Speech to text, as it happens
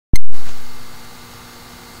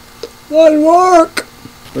Let's work!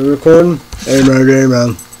 We're recording?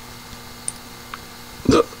 Amen.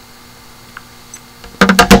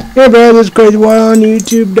 Hey bro, this is Crazy One on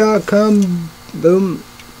YouTube.com. Boom.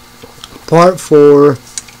 Part 4.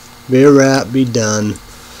 Be a wrap, be done.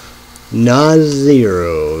 NOS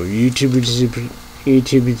Zero. YouTube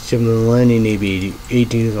millennium need be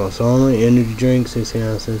 18 of solid energy drink, 16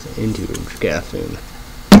 ounces, and 2 grams of caffeine.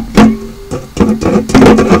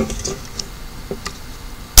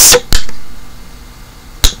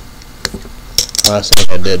 Last thing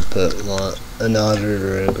I did put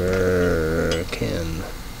another can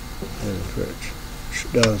in the fridge.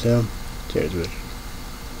 Downtown. Cheers, bitch.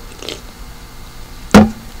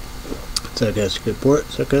 Suck us, good port.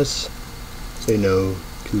 Suck us. Say no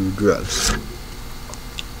to drugs.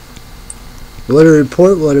 Weather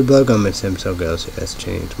report, weather bug on my Samsung Galaxy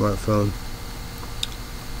S10 smartphone.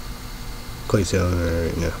 Click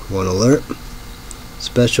on one alert.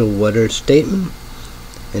 Special weather statement.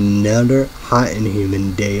 Another hot and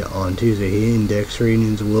humid day on Tuesday. Heat index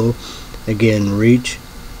readings will again reach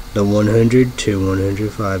the 100 to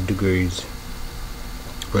 105 degrees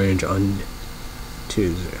range on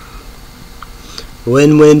Tuesday.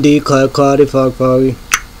 Wind windy, cloudy, foggy.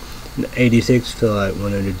 86 feel like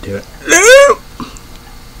 102.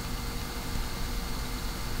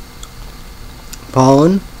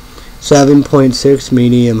 Pollen 7.6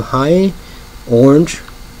 medium high. Orange.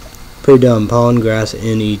 Pre-dawn pollen grass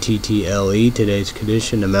NETTLE. Today's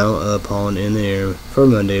condition amount of pollen in the air for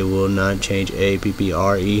Monday will not change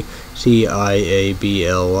APPRECIABLY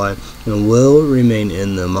and will remain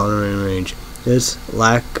in the monitoring range. This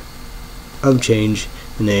lack of change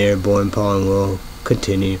in the airborne pollen will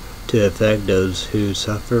continue to affect those who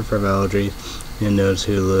suffer from allergies and those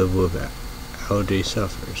who live with allergy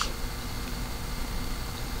sufferers.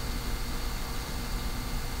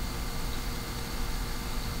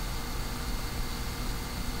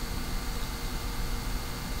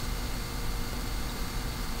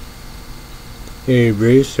 Fairy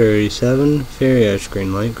breeze 37, fairy ash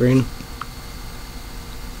green, light green.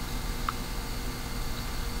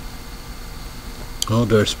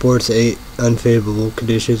 Outdoor sports 8, unfavorable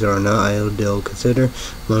conditions are not ideal. Consider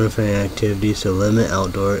modifying activities to limit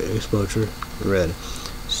outdoor exposure, red.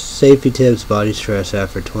 Safety tips, body stress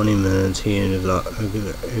after 20 minutes, heat and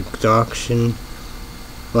exhaustion.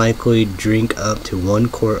 Likely drink up to 1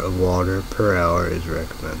 quart of water per hour is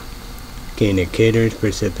recommended. Key indicators,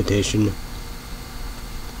 precipitation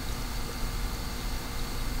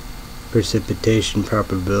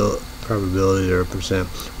probability 0%.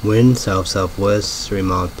 Wind south-southwest 3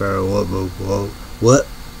 miles per hour. What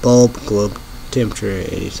bulb globe temperature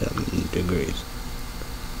 87 degrees.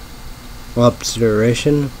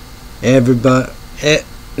 Observation. Everybody,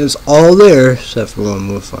 it's all there except for one.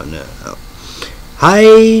 We'll find that out.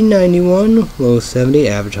 High 91, low 70.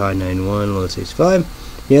 Average high 91, low 65.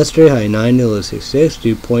 Yesterday high 90, low 66.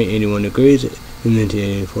 Dew point 81 degrees.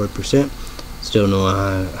 Humidity 84%. Still no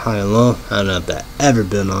high and low. I don't know if that ever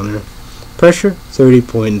been on there. Pressure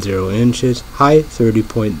 30.0 inches. High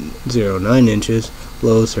 30.09 inches.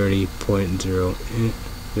 Low 30.0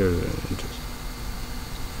 inches.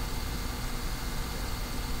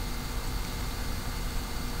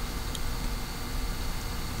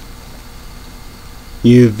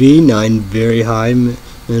 UV 9 very high.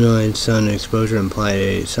 Minimum sun exposure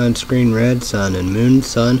implied sunscreen red. Sun and moon.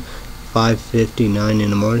 Sun 5:59 in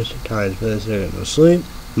the morning, tired of no sleep.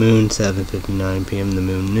 Moon 7:59 p.m. The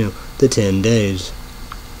moon new. The 10 days.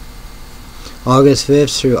 August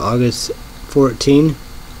 5th through August 14.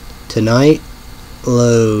 Tonight,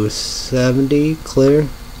 low 70, clear.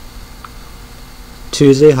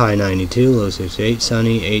 Tuesday, high 92, low 68,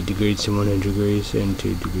 sunny, 8 degrees to 100 degrees, and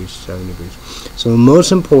 2 degrees to 7 degrees. So,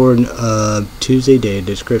 most important Tuesday day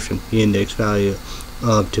description. The index value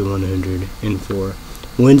up to 104.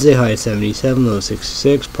 Wednesday high 77, low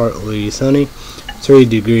 66, partly sunny, 3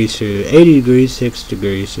 degrees to 80 degrees, 6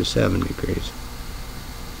 degrees to 7 degrees.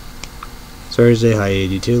 Thursday high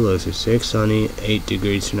 82, low 66, sunny, 8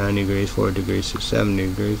 degrees to 9 degrees, 4 degrees to 7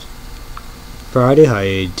 degrees. Friday high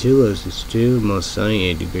 82, low 62, most sunny,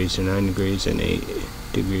 8 degrees to 9 degrees, and 8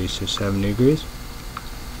 degrees to 7 degrees.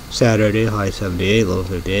 Saturday high 78, low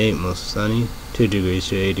 58, most sunny, 2 degrees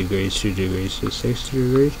to 8 degrees, 2 degrees to 6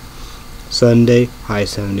 degrees. Sunday, high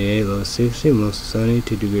 78, low 60, most sunny,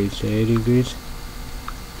 2 degrees to 8 degrees.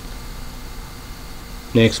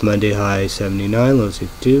 Next Monday, high 79, low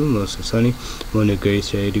 62, mostly sunny, 1 degrees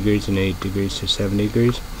to 8 degrees and 8 degrees to 7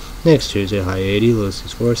 degrees. Next Tuesday, high 80, low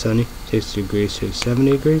 64, sunny, 6 degrees to 7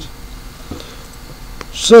 degrees.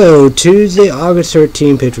 So Tuesday, August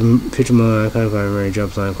 13th, pitcher mode, kind of primary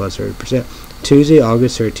jumps line plus 30%. Tuesday,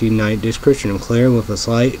 August 13th, night description: clear with a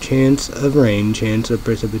slight chance of rain, chance of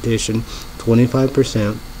precipitation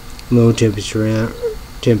 25%. Low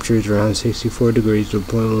temperatures around 64 degrees. The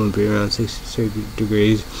point will be around 66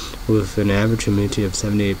 degrees with an average humidity of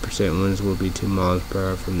 78%. Winds will be 2 miles per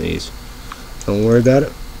hour from the east. Don't worry about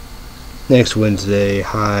it. Next Wednesday,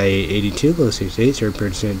 high 82, low 68,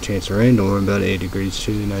 30% chance of rain. Don't worry about it. 8 degrees,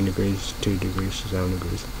 2 to 9 degrees, 2 degrees to 7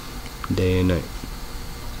 degrees, day and night.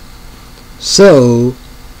 So,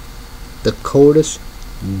 the coldest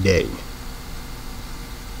day.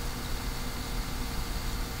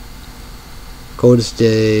 Coldest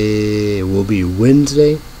day will be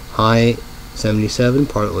Wednesday, high 77,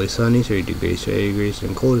 partly sunny, 30 degrees to 80 degrees,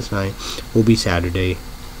 and coldest night will be Saturday,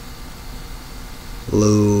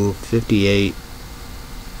 low 58,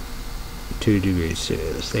 2 degrees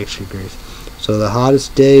to 6 degrees. So the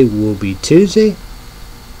hottest day will be Tuesday,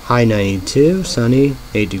 high 92, sunny,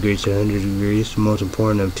 8 degrees to 100 degrees. The most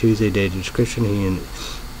important of Tuesday day description: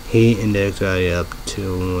 heat index value up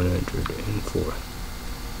to 104.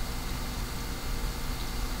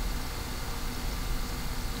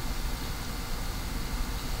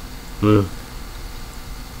 The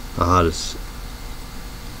hottest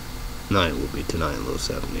night will be tonight, low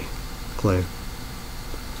 70, clear.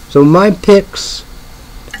 So my picks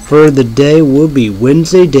for the day will be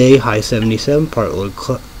Wednesday day, high 77,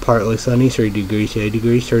 partly sunny, 3 degrees to 8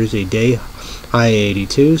 degrees. Thursday day, high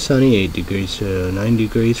 82, sunny, 8 degrees to 9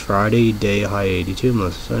 degrees. Friday day, high 82,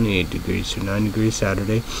 mostly sunny, 8 degrees to 9 degrees.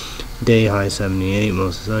 Saturday day, high 78,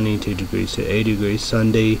 mostly sunny, 2 degrees to 8 degrees.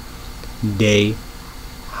 Sunday day,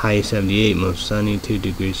 high 78, most sunny, 2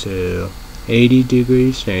 degrees to 80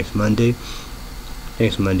 degrees. Next Monday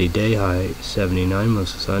day, high 79,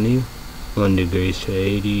 most sunny, 1 degrees to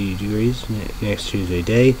 80 degrees. Next Tuesday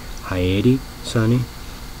day, high 80, sunny.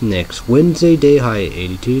 Next Wednesday day, high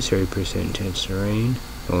 82, 30% chance of rain.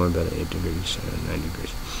 Don't worry about it, 8 degrees to 9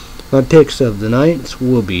 degrees. My picks of the nights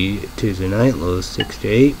will be Tuesday night, low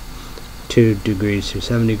 68. 2 degrees to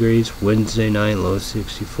 7 degrees. Wednesday night, low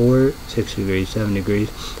 64, 6 degrees, 7 degrees.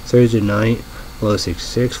 Thursday night, low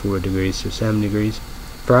 66, 4 degrees to 7 degrees.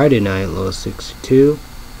 Friday night, low 62,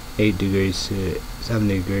 8 degrees to 7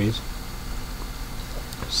 degrees.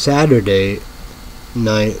 Saturday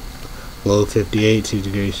night, low 58, 2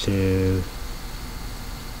 degrees to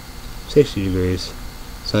 60 degrees.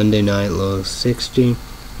 Sunday night, low 60.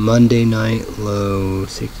 Monday night, low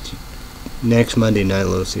 60. Next Monday night,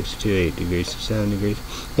 low 62, 8 degrees to 7 degrees.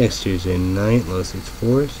 Next Tuesday night, low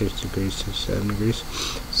 64, 6 degrees to 7 degrees.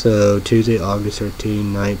 So Tuesday, August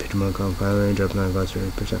 13, night, pitcher mode, calm, climate range up 9 plus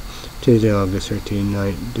 30%. Tuesday, August 13,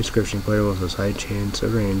 night, description: clear with a slight chance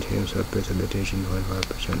of rain, chance of precipitation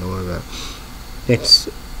 25%. Don't worry about it.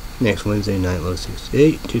 Next Wednesday night, low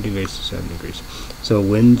 68, 2 degrees to 7 degrees. So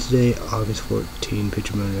Wednesday, August 14,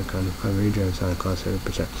 pitcher mode, kind of climate range up 9 plus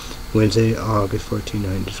 30%. Wednesday, August 14,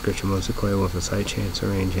 night, description: mostly clear with a slight chance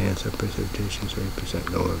of rain, chance of precipitation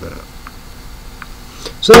 30%. Don't worry about it.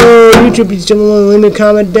 So YouTube, please leave me a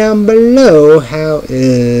comment down below. How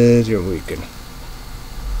is your weekend?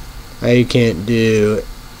 I can't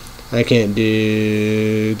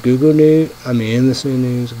do Google News. MSN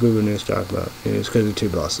News, Google News, talk about news because of 2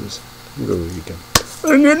 bosses. Google weekend.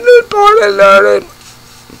 I'm getting this party started.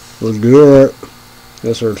 Let's do it.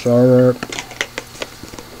 Yes, sir. Sorry.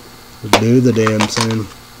 Let's do the damn thing.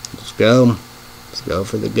 Let's go. Let's go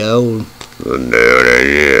for the gold. Let's do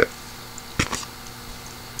it.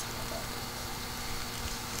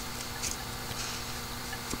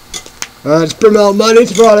 Let's promote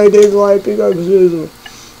Money's Friday Days Life.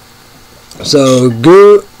 So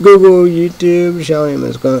Google YouTube, showing him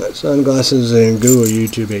his sunglasses, and Google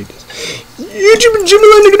YouTube pages. YouTube and Jimmy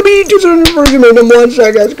Lynn are gonna be YouTube first and them 1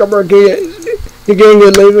 second. Come on, kids. You can't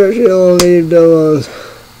get leave it, she'll leave those.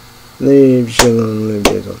 Leave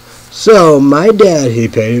those. So my dad, he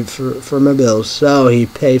paid for my bills. So he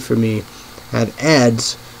paid for me have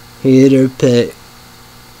ads. He either pay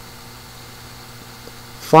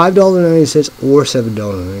 $5.90 or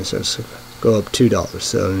 $7.90. Go up $2.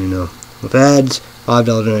 So with ads,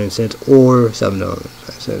 $5.90 or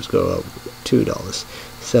 $7.90 go up $2.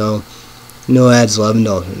 So no ads,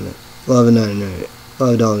 $11.99,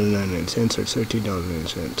 $11.99 or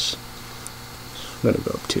 $13.90. Gonna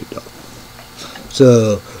go up $2.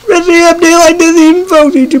 So recipe update like this, even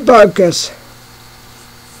folks, YouTube podcasts.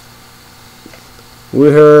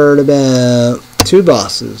 We heard about 2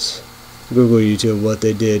 bosses, Google YouTube, what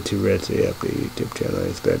they did to Red Sea up the YouTube channel.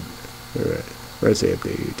 It's been Red State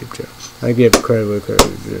Update YouTube channel. I give credit where credit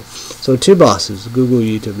is due. So two bosses, Google,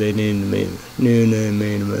 YouTube, they named the new name,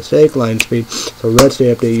 made a mistake, line speed. So Red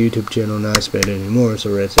State Update YouTube channel not spent anymore. So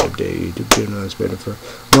Red State Update YouTube channel not spent for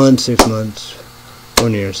months, 6 months,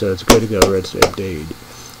 1 year. So it's good to go. Red State Update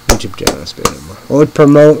YouTube channel not spent anymore. I would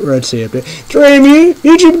promote Red State Update. Dream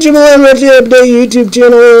YouTube channel, Red State Update YouTube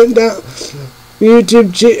channel down.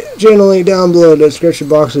 YouTube channel link down below. The description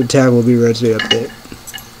box of the tag will be Red State Update.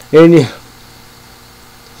 And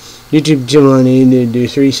YouTube channel I need to do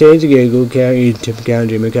 3 things again. Google account, YouTube account,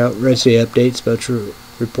 Gmail account, Red State Update, special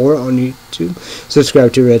report on YouTube.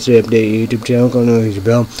 Subscribe to Red State Update YouTube channel, go notification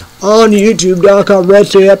bell on YouTube.com, Red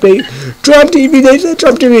State Update, Trump TV, they said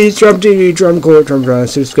Trump TV, Trump Court, Trump Trial.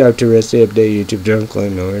 Subscribe to Red State Update YouTube channel, go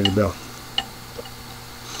notification bell.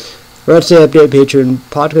 Red State Update Patreon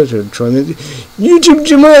podcast or Troyman. YouTube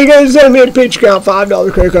channel, you guys send me a Patreon account,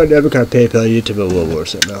 $5 credit card, debit card, PayPal, YouTube at World War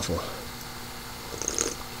VII mouthful.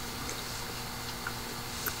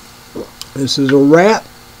 This is a wrap.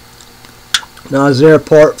 NOS Zero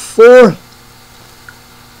Part 4.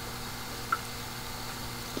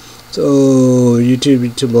 So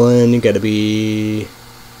YouTube land, you gotta be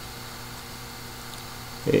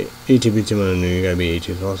YouTube land, you gotta be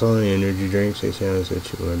 18. Also on the energy drink, 6 ounces at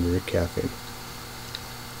 200 caffeine.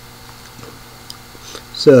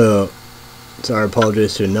 So I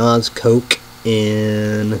apologize to NOS, Coke,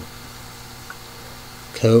 and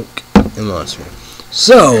Monster.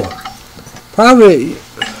 So probably,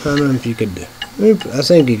 I don't know if you could, I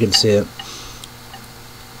think you can see it.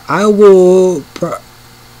 I will,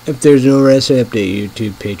 if there's no Red State Update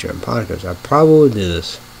YouTube Patreon podcast, I probably will do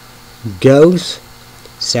this. Ghost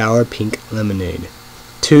Sour Pink Lemonade.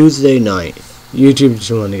 Tuesday night. YouTube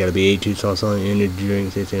just wanted to be 82 sauce on energy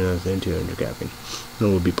drink, 16 ounces, and 200 caffeine. That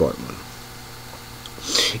will be part 1.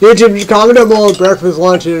 YouTube, just comment down below. Breakfast,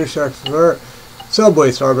 lunch, dinner, dessert, Subway,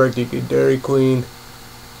 Starbucks, Dairy Queen.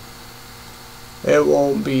 It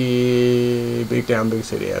won't be Big Town, Big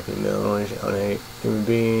City, Illinois, Human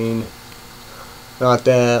Bean. Not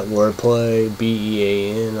that. Wordplay,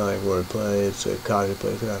 BEAN, I like wordplay. It's a coffee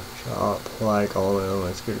place, coffee shop, like all my own,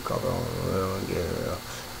 like scooter coffee, all my own,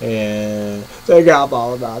 and they got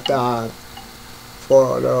all about that.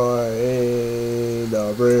 For the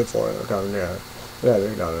bread for the coming down. Yeah,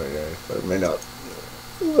 they're not doing that, but it may not.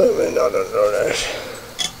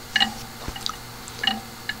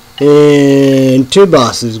 And two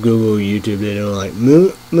bosses, Google, YouTube, they don't like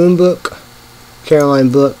Moonbook, Caroline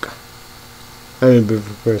Book, I remember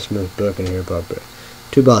for Christmas book and Harry Potter book.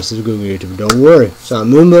 Two bosses, Google, YouTube, don't worry, it's not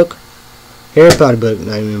Moonbook, Harry Potter book,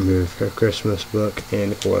 and I remember for Christmas book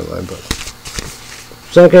and Caroline book.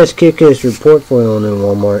 Sunkist Kick-Kiss report for Illinois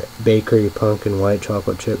Walmart Bakery Pumpkin White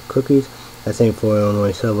Chocolate Chip Cookies. I think for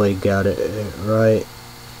Illinois Subway got it right.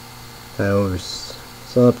 I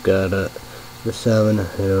overslept, got it. For 7,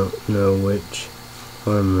 I don't know which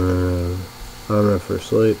armor for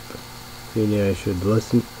sleep. Video I should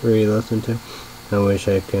re-listen to. I wish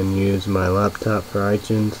I can use my laptop for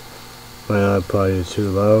iTunes. My iPod is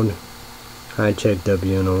too loud. I checked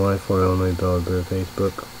WNOY for Illinois Bellevue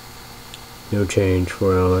Facebook. No change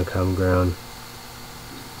for Illinois Common Ground.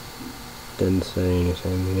 Didn't say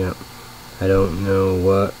anything. Yep. I don't know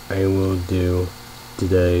what I will do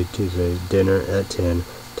today. Tuesday dinner at 10.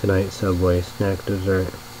 Tonight, Subway, snack,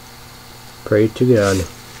 dessert. Pray to God.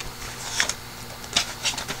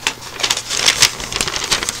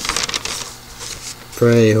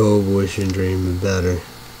 Pray, hope, wish, and dream better.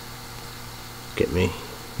 Get me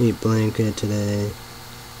heat blanket today.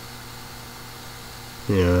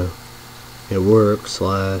 Yeah, at work /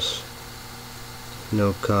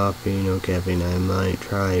 no coffee, no caffeine. I might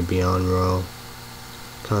try Beyond Raw,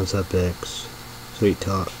 Concept X, Sweet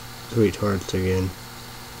Tarts again.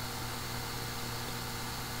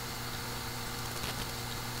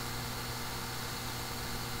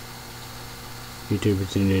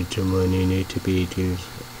 YouTubers need to money, need to be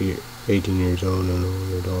 18 years old and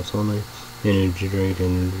older adults only. Energy drink,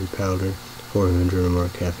 energy powder, 400 or more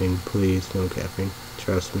caffeine. Please, no caffeine.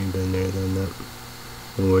 Trust me, been there, done that.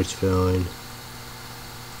 The words feeling.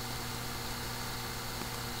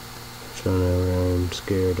 So now I'm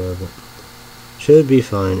scared of it. Should be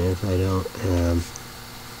fine if I don't have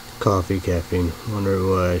coffee, caffeine. Wonder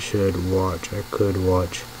what I should watch. I could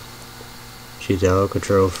watch. She's out of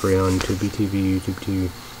control, free on Tubi TV, YouTube TV.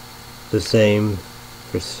 The same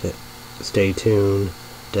for Stay Tuned,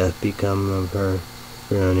 Death Become of Her,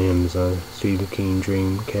 free on Amazon. Stephen King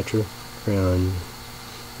Dreamcatcher, free on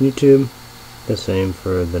YouTube. The same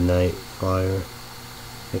for The Night Flyer.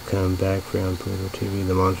 They Come Back, free on Pluto TV.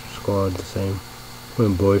 The Monster Squad, the same.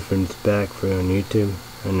 When Boyfriend's Back, free on YouTube.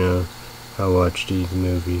 I know I watch these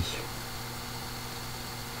movies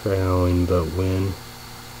for Halloween, but when?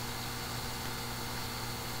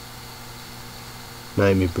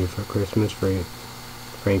 Nightmare Before Christmas,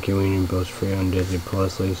 Frankie Weenie, both free on Disney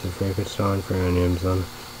Plus. Lisa Frankenstein, free on Amazon.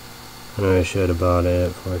 I know I should have bought it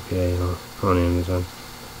at 4K on Amazon.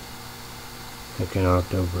 Back in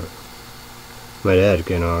October. My dad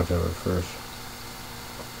came on October 1st.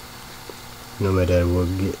 I know my dad will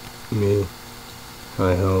get me.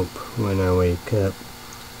 I hope when I wake up,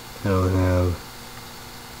 I don't have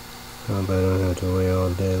to wait all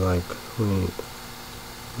day like we need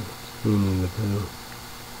to do.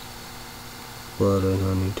 Blood and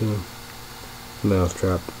honey too.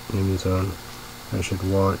 Mousetrap, Amazon. Should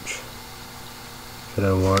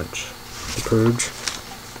I watch The Purge?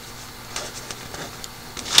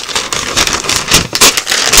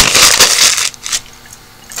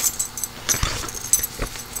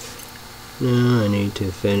 No, I need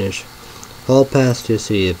to finish Hall Pass to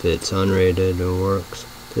see if it's unrated or works.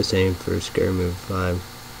 The same for Scary Movie 5.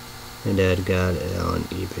 My dad got it on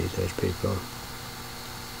eBay such people.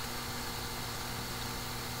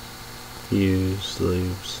 Used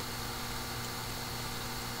loops.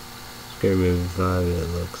 Scary Movie 5, it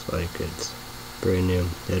looks like it's brand new.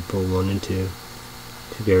 Deadpool 1 and 2.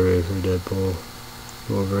 To get ready for Deadpool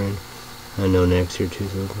Wolverine. I know next year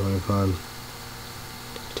 2025.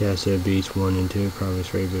 Fantastic Beasts 1 and 2, probably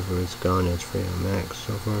free before it's gone. It's free on Max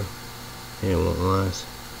so far. And it won't last.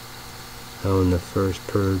 I own the first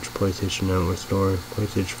Purge PlayStation Network store.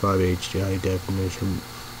 PlayStation 5 HD high definition.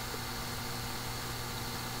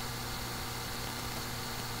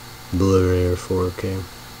 Blu-ray or 4K.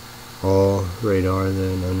 All radar,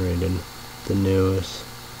 then unrated. The newest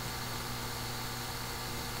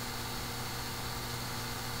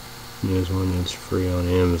one is free on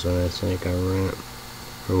Amazon. I think I rent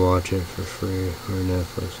or watch it for free or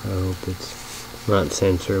Netflix. I hope it's not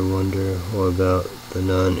censored. Wonder all about the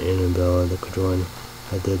Nun, Annabella, the Conjuring.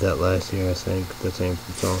 I did that last year. I think the same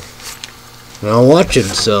song. And I'll watch it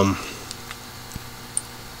some.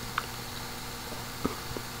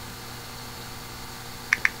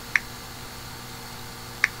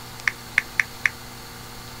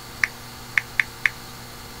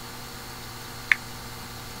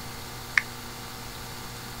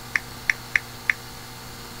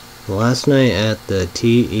 Last night at the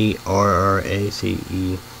TERRACE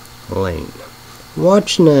Lane.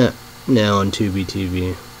 Watching it now on Tubi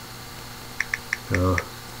TV.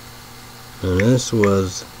 And this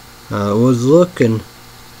was, I was looking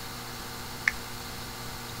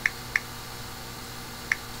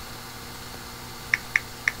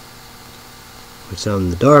with some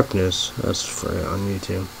of the darkness. That's free on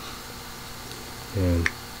YouTube. And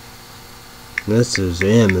this is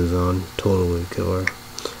Amazon, totally killer.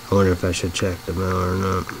 I wonder if I should check them out or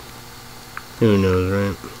not. Who knows,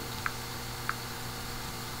 right?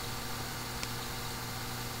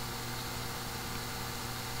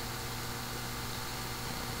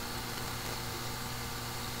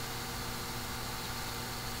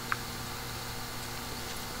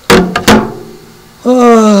 Oh, I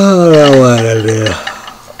don't know what to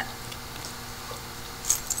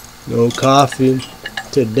do. No coffee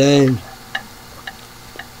today.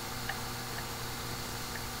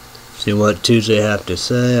 See what Tuesday have to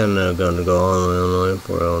say. I'm not going to go all the way Illinois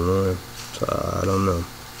for Illinois. So I don't know.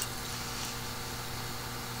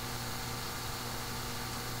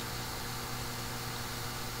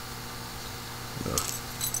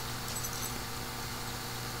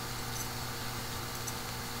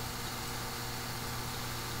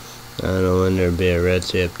 I don't know when there'll be a Red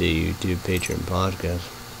Sea Update YouTube, Patreon, podcast.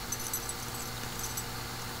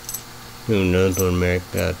 Who knows when America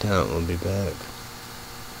Got Talent will be back.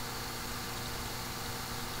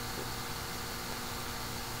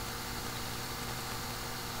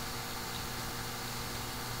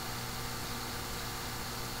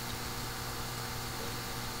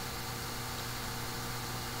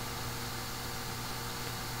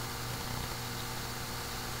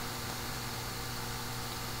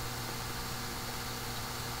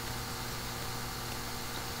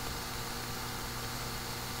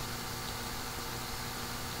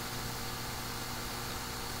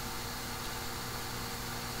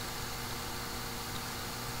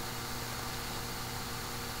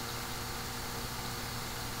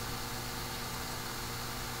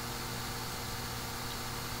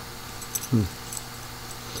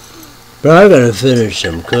 But I gotta finish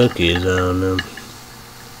some cookies, I don't know.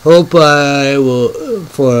 Hope I will,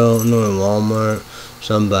 for Illinois Walmart,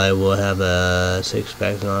 somebody will have a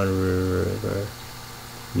 6-pack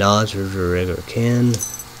NOS regular can.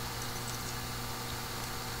 So,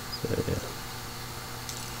 yeah.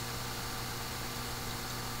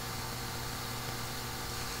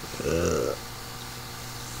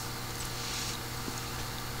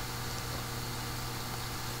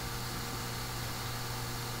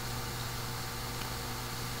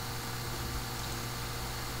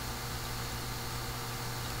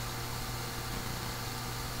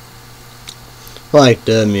 Like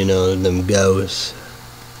them, you know, them ghosts.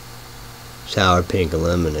 Sour pink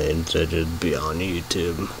lemonade, so just be on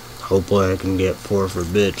YouTube. Hopefully I can get 4 for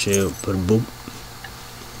BitChute. Put a boop.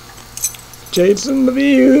 Chasing the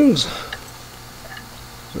views.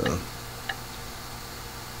 So.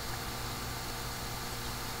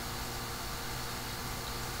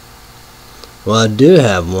 Well, I do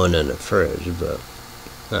have one in the fridge, but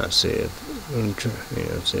I'll see if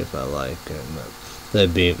see if I like it. But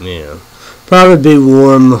that'd be, probably be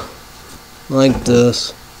warm like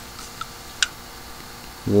this,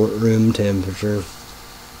 room temperature.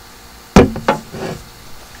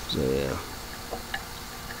 So yeah.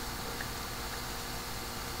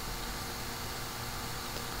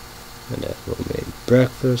 My dad will make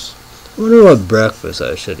breakfast. I wonder what breakfast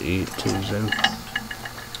I should eat Tuesday.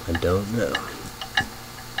 I don't know.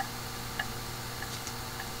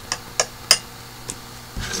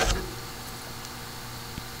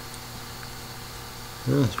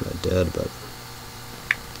 That's my dad about it.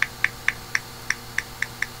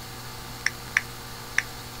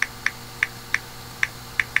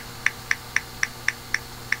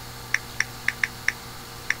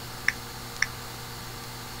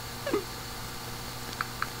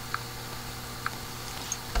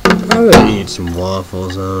 I would eat some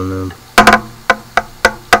waffles, I don't know.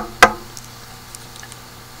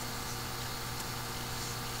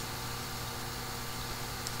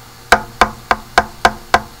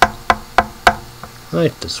 I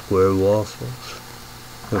like the square waffles.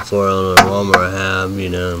 Before I don't know what I have,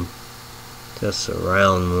 just the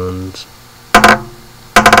round ones.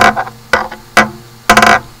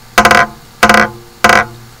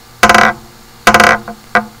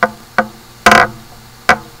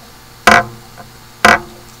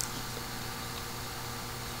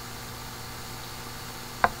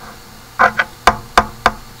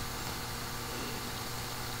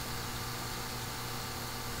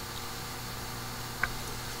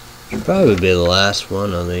 Should probably be the last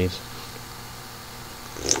one of these.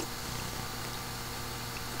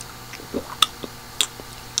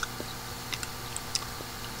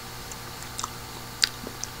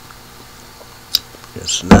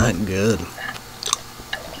 It's not good.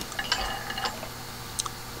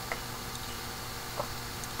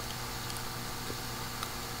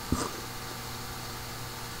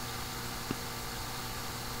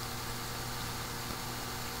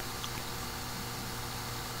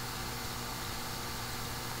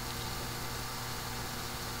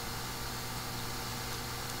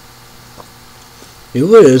 You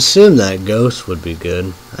would assume that ghost would be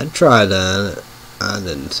good. I'd try that. I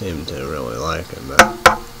didn't seem to really like it, but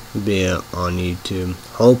it'd be on YouTube.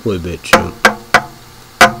 Hopefully BitChute.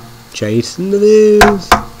 Chasing the views.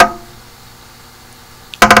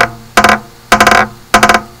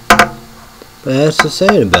 But that's the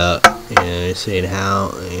saying about, saying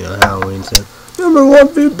how, Halloween stuff. Number 1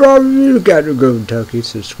 feed probably you got to go to Kentucky.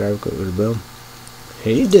 Subscribe, go to the bell.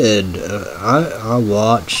 He did. I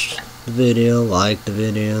watched the video, liked the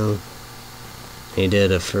video. He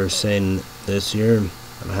did a first thing this year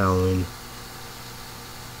of Halloween.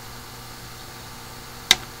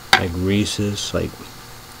 Like Reese's, like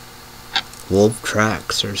Wolf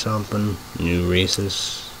Tracks or something. New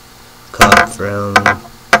Reese's cup for Halloween.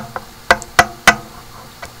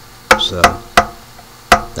 So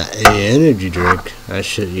that energy drink, I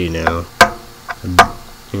should, yeah.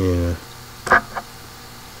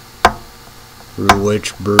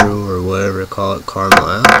 Witch brew or whatever they call it, caramel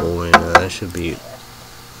apple, that should be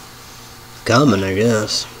coming, I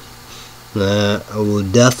guess. I will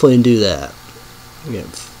definitely do that. Get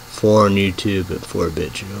 4 on YouTube and 4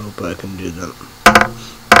 BitChute. I hope I can do that.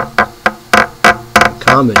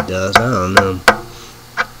 Comment does, I don't know.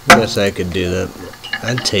 I guess I could do that.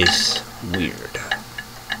 That tastes weird.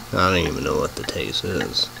 I don't even know what the taste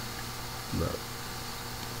is. But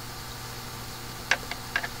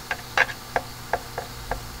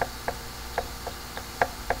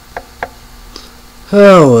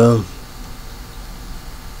oh well.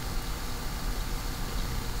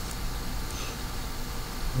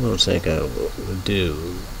 I don't think I would do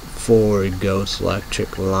 4 Ghost Electric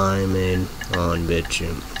Limeade on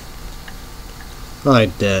BitChute.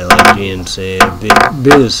 Like that, like Ian said, be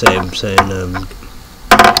the same saying.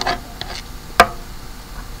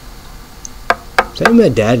 Say my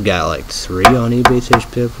dad got like 3 on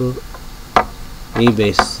eBay/PayPal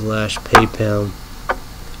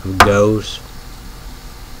of Ghost.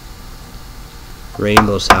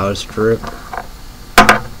 Rainbow Sour Strip.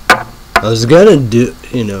 I was gonna do,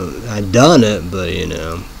 I'd done it, but it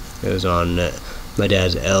was on my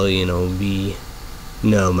dad's LENOV.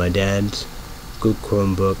 No, my dad's good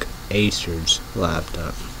Chromebook Acer's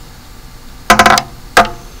laptop.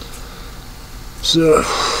 So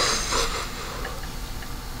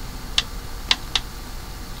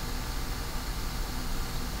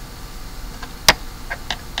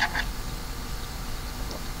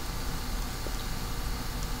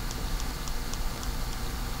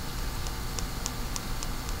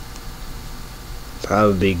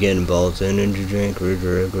probably getting Balls energy drink, Ridge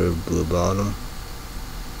Regular, Blue Bottom.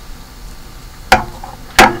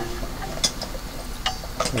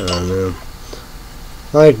 I don't know.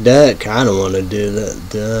 Like that, kind of want to do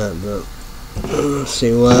that, but let's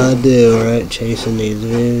see what I do, right? Chasing these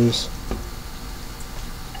views.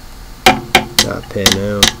 Not pan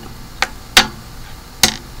out.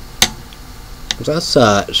 Cause I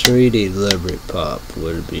thought 3D Liberty Pop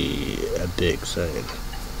would be a big thing.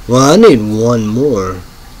 Well, I need one more,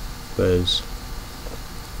 because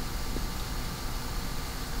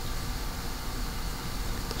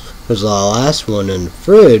the last one in the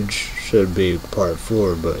fridge should be part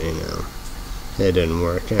 4, but you know, it didn't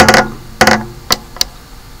work out.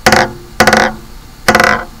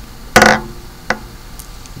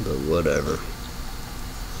 But whatever.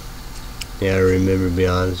 Yeah, I remember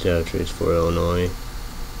Beyond Countries for Illinois.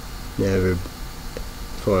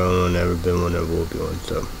 For Illinois, never been one, never will be one.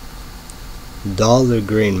 So, Dollar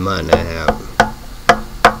Green might not happen.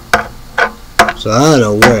 So I don't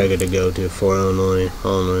know where I gotta go to for Illinois.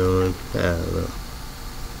 Illinois. I don't know.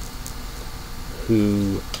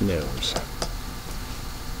 Who knows?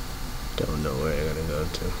 Don't know where I gotta go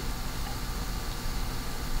to.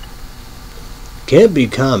 Can't be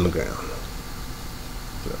Common Ground.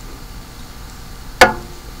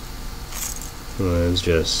 Well, it's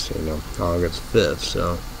just, you know, August 5th,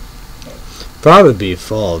 so probably be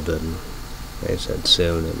fall, then they said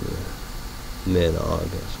soon in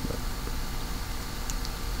mid-August.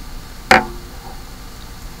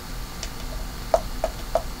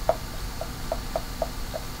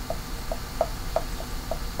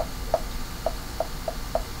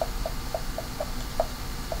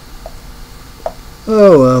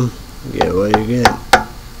 Oh well, you get what you get.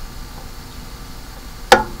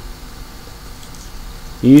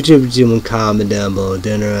 YouTube someone comment down below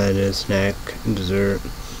dinner idea, snack, dessert,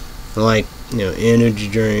 like, you know, energy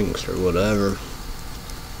drinks or whatever.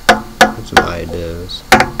 Some ideas.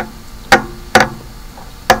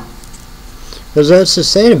 Cause that's the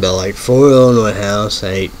same about like 4 Illinois House.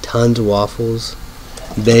 I ate tons of waffles,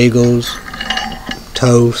 bagels,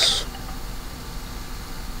 toast.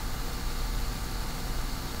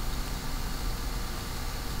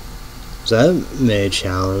 So I made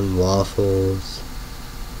challenge waffles,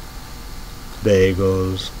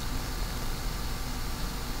 bagels.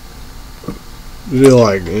 Feel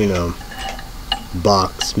like, you know,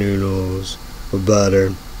 box noodles with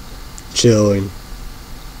butter, chili.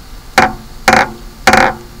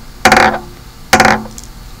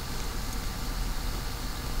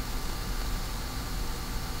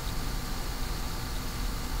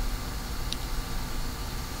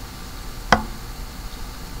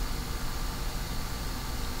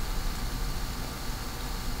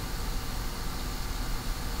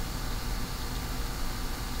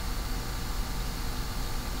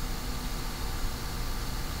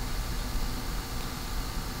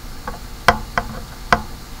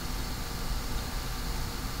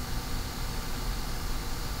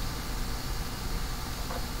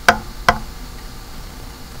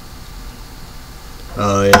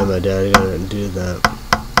 Oh yeah, my dad gotta do that.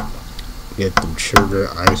 Get them sugar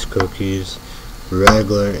ice cookies,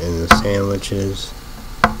 regular, and the sandwiches,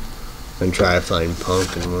 and try to find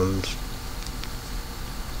pumpkin ones.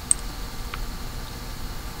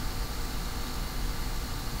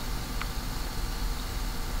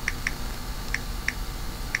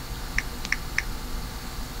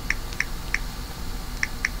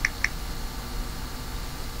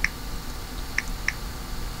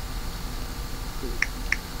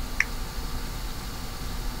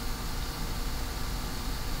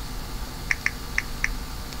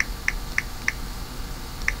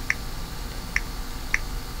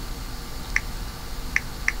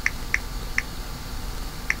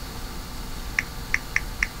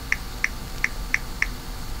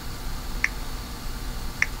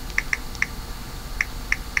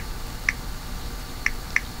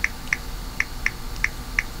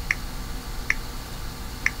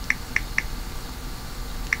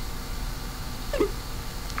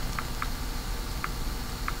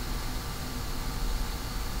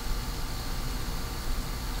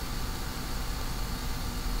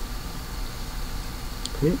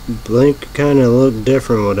 Blink kind of look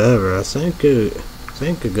different, whatever. I think it's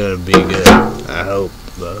gonna be good. I hope,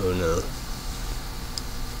 but who knows?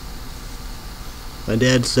 My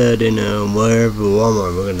dad said, you know, wherever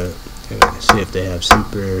Walmart, we're gonna Okay, see if they have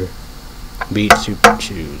super beat super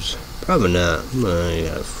chews. Probably not. Well, you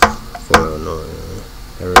got 409.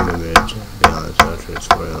 I remember it, to be honest, after it's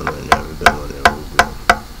 409, never been one that was good.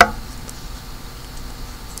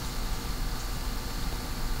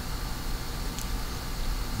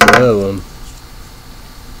 Well,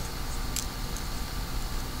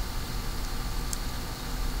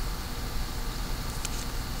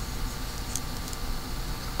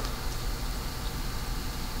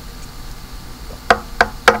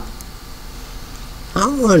 I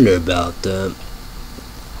wonder about that.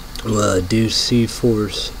 Well, I do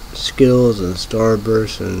C4 skills and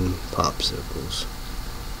starbursts and popsicles.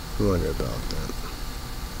 I wonder about that.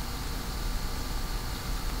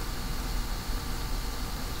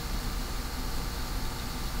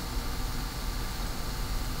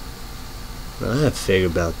 I have to figure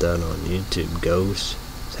about that on YouTube. Ghosts,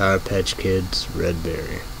 Sour Patch Kids, Red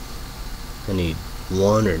Berry. I need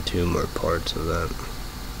 1 or 2 more parts of that.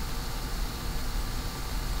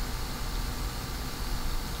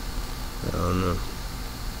 I don't know.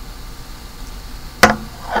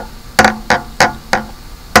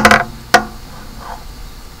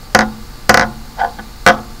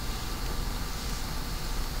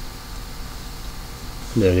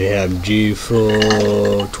 Then you have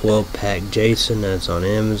G-Full 12-pack Jason, that's on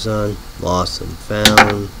Amazon. Lost and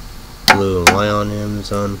Found, Blue and White on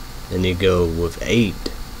Amazon. Then you go with 8,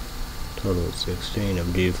 total 16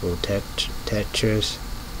 of G-Full Tetris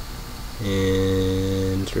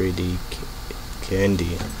and 3D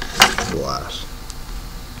Candy Blast.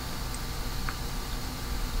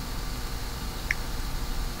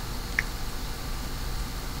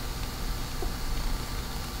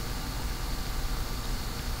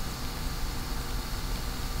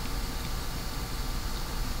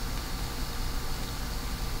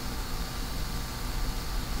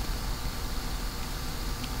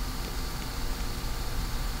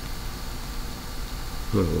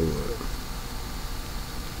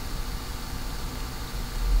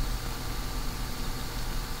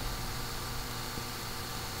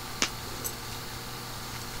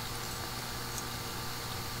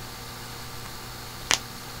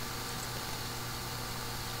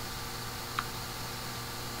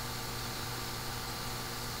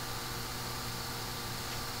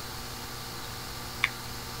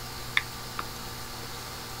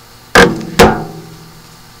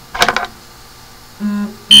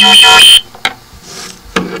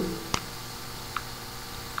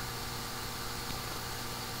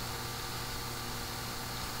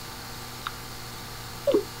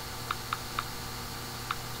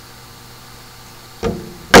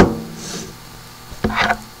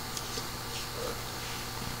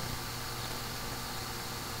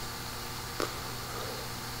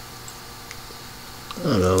 I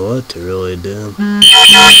don't know what to really do.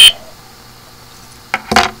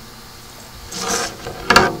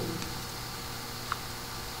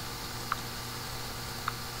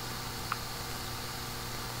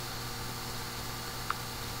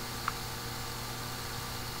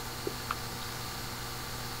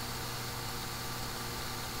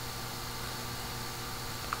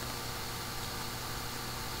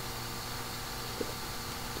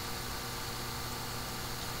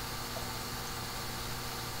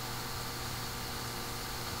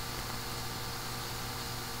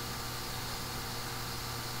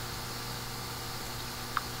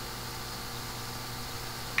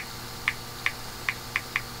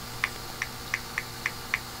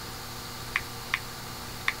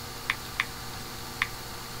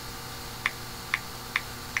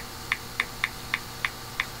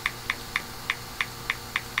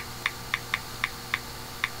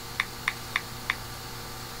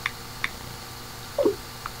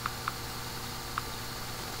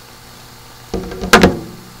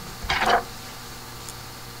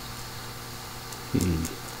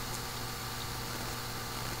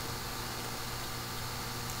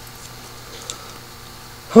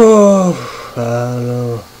 Oh, I don't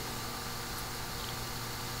know.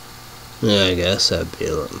 Yeah, I guess that'd be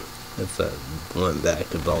like if I went back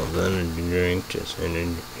to Ball's energy drink, just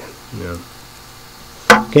energy, you know.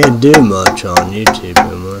 Can't do much on YouTube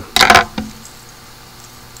anymore.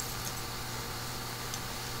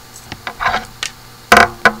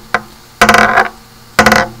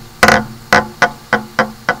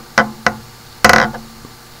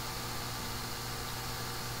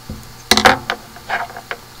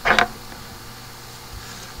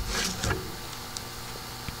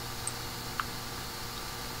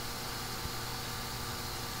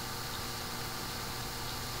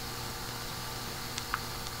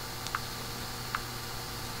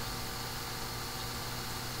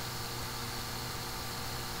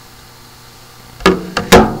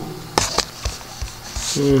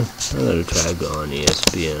 I'm gonna try to go on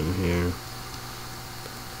ESPN here.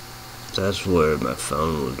 That's where my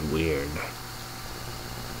phone was weird.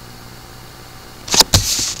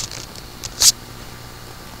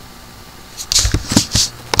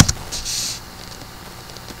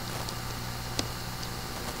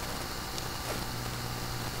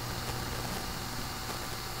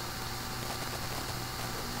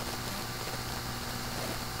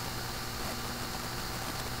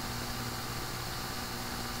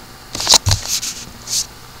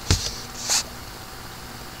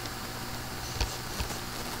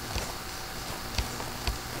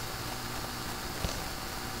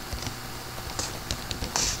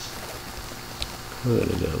 We're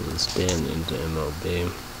gonna go with standings to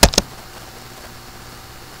MLB.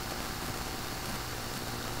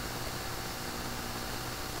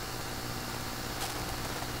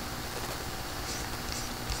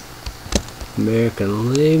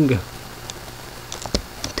 American League.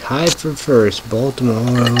 Tied for first, Baltimore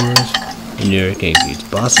Orioles and New York Yankees.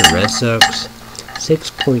 Boston Red Sox,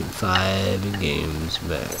 6.5 games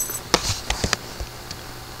back.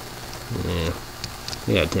 Yeah.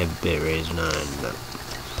 We got Tampa Bay Rays 9. But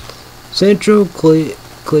Central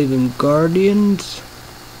Cleveland Guardians,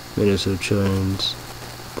 Minnesota Twins,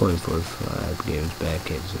 0.45 games back.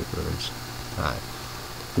 Kansas City Royals 5.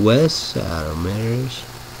 West Seattle Mariners,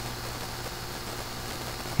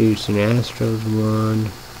 Houston Astros 1,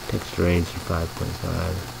 Texas Rangers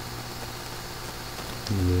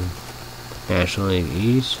 5.5. National League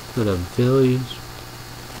East, Philadelphia Phillies,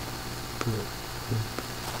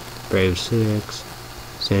 Braves 6.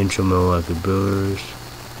 Central Milwaukee Brewers,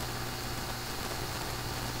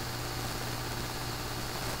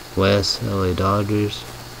 West LA Dodgers,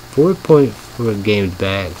 4.4 games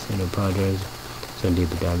back. San Padres, San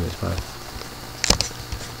Diego Diamondbacks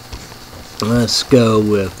 5. Let's go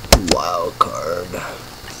with wild card.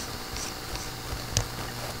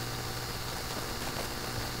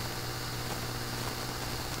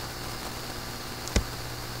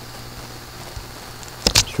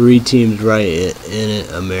 Three teams right in it,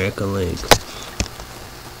 American League.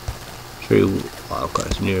 3 wild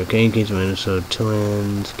cards. New York Yankees, Minnesota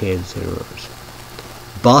Twins, Kansas City Royals.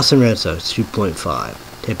 Boston Red Sox 2.5.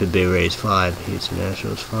 Tampa Bay Rays 5. Houston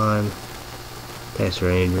Nationals 5. Texas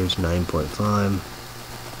Rangers 9.5.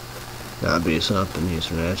 That'd be something.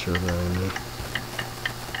 Houston Nationals 9.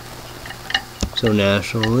 So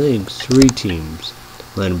National League, 3 teams.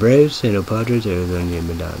 Atlanta Braves, San Diego Padres, Arizona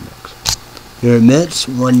Diamondbacks. New York Mets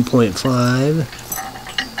 1.5.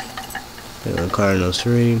 Cardinals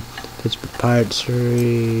 3. Pittsburgh Pirates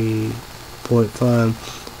 3.5.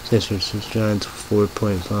 San Francisco Giants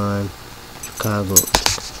 4.5. Chicago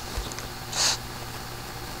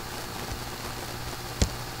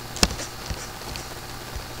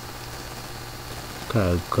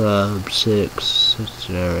Club 6.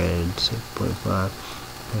 Cincinnati Reds 6.5.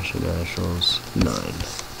 Nationals 9.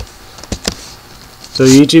 So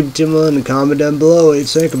YouTube, Timberland, and comment down below what you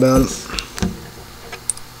think about it.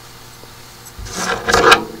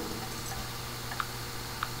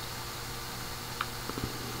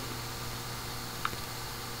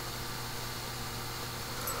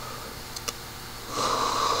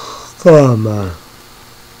 Come on.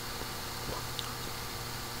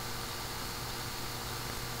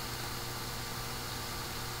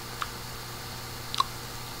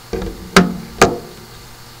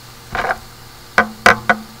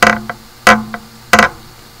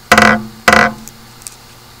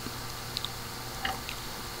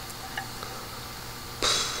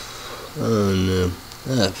 Oh no,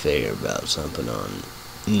 I figure about something on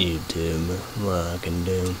YouTube, what I can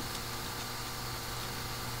do.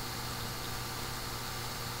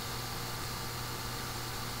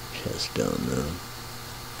 Just don't know.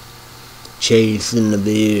 Chasing the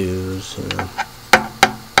views, you know.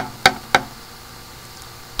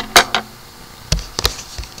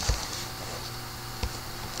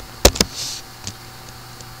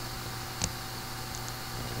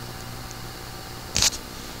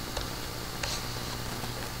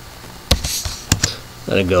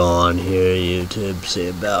 Gotta go on here, YouTube, see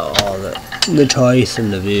about all the choice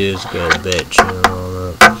and the views, go bitch and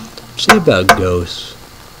all that. See about ghosts,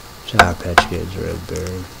 Sour Patch Kids, Red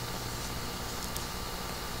Berry.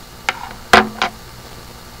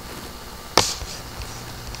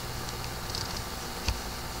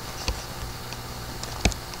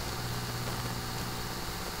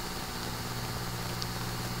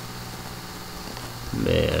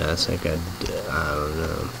 Man, I think I don't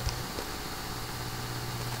know.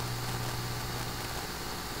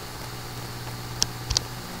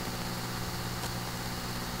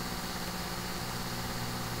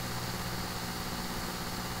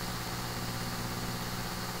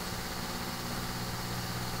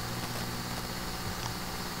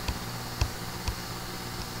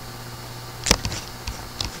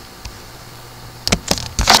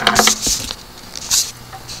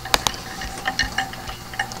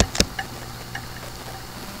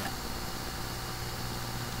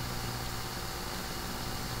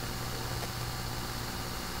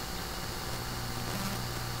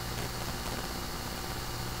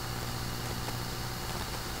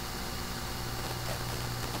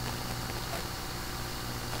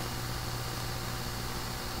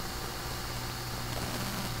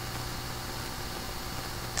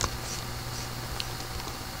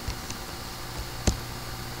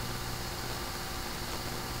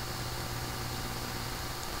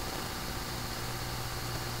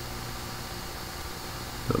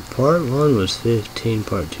 Part 1 was 15,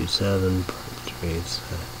 part 2 7, part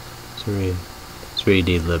 3 3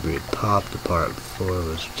 delivery pop. The part 4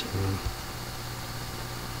 was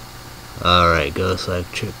 2. Alright, Ghost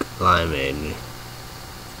Electric Limeade.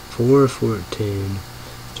 4 14,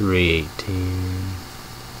 3 18,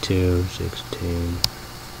 2 16,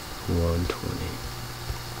 1 20.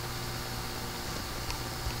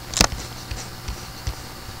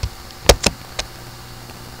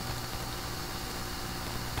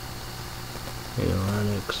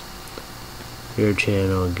 Analytics. Your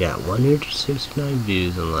channel got 169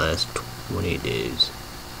 views in the last 20 days.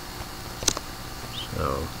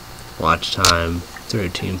 So, watch time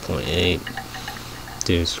 13.8.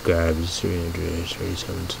 Subscribers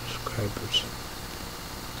 337 subscribers.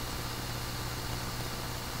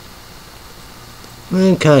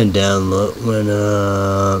 And kind of down low when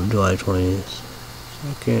July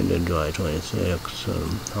 22nd to July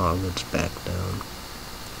 26th, August back down.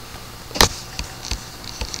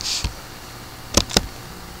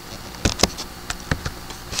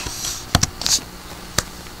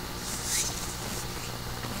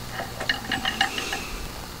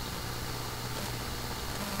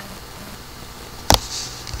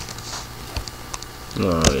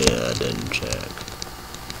 Oh yeah, I didn't check.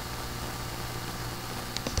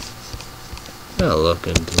 I'll look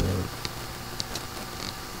into it.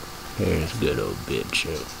 Here's good old bitch.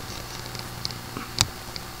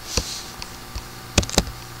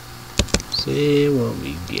 See what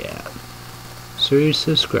we got. 3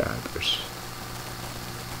 subscribers.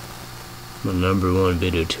 My #1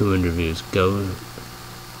 video, 200 views. Go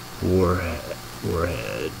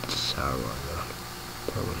Warhead. Sour.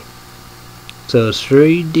 So it's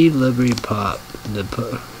 3 delivery pop. The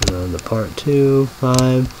part 2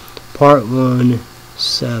 5, part 1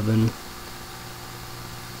 7.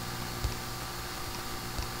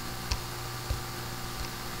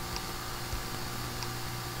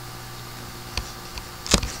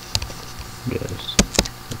 Just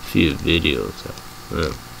a few videos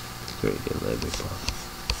of 3 delivery pop.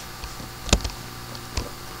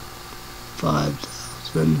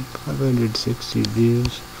 5,560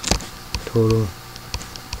 views total.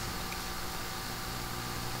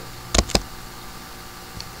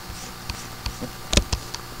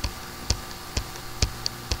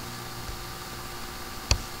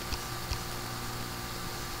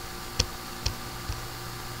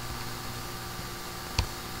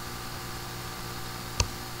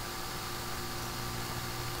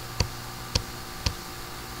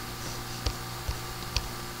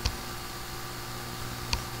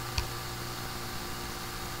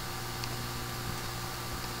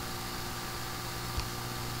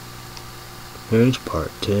 Here's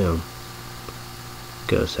part 2.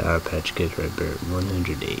 Go Sour Patch Kids Red Bear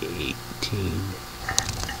 118.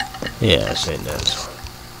 Yeah, I seen this one.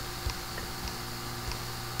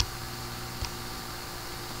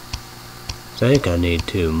 I think I need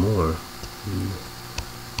 2 more.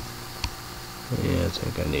 Yeah, I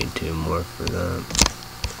think I need 2 more for that.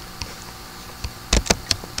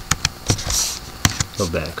 Go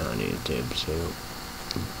back on YouTube, so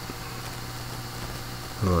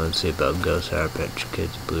I want to see about Go Sour Patch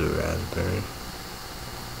Kids Blue Raspberry.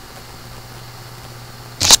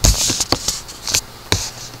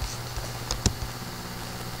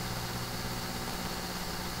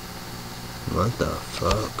 What the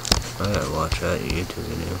fuck? I gotta watch that YouTube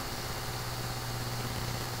video.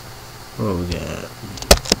 What we got?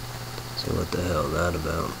 See what the hell that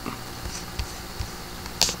about.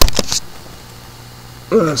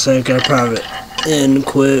 I think I probably end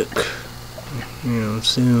quick.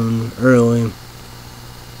 Soon, early.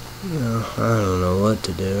 I don't know what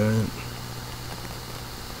to do, right?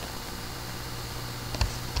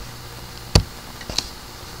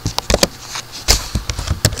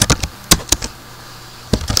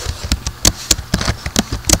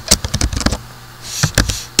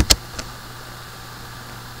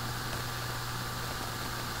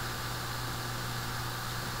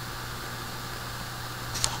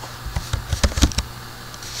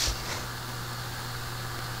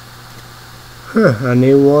 I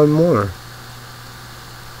need 1 more.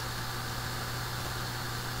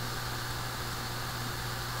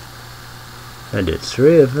 I did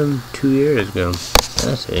 3 of them 2 years ago.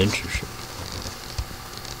 That's interesting.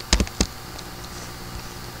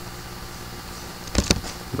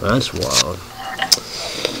 That's wild.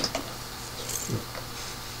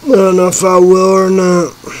 I don't know if I will or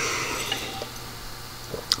not.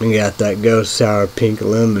 I got that Ghost Sour Pink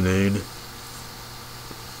Lemonade.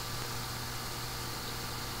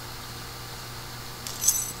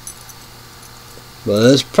 But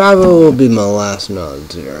this probably will be my last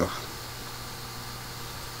NOS Zero.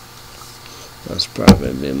 That's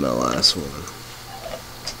probably be my last one.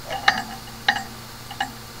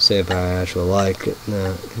 See if I actually like it.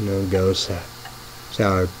 No, go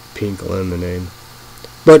sour pink lemonade.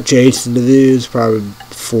 But Jason the Views probably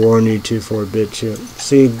 4bit chip.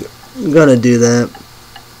 See, I'm gonna do that.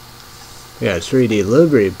 We got 3D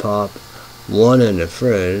Liberty Pop, one in the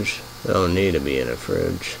fridge. Don't need to be in a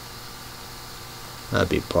fridge. That'd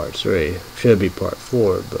be part 3. Should be part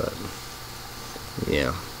 4, but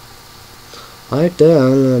yeah. Like that. I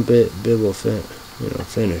don't know if it will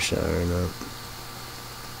finish that or not.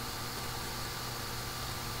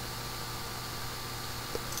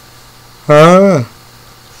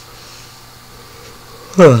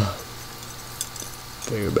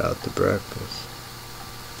 Think about the breakfast.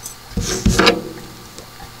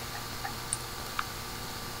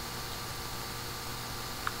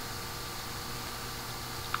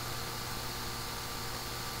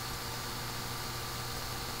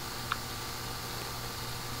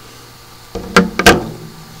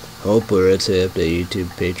 Hopefully, let's see if the YouTube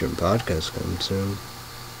Patreon podcast comes soon.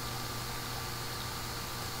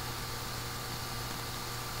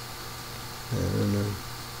 I don't know.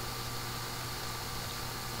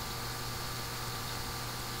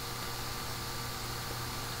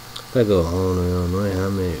 If I go home in Illinois, how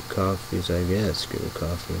many coffees I get? Scoop of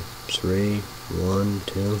coffee. 3, 1,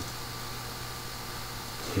 2.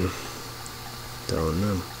 Don't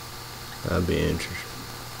know. That'd be interesting.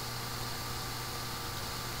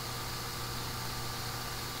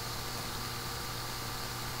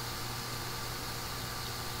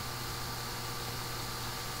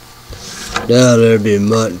 Now there'd be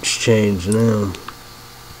much change now.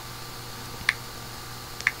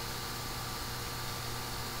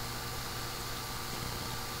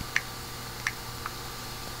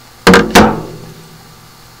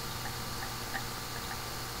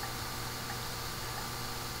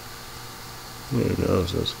 Who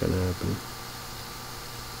knows what's gonna happen?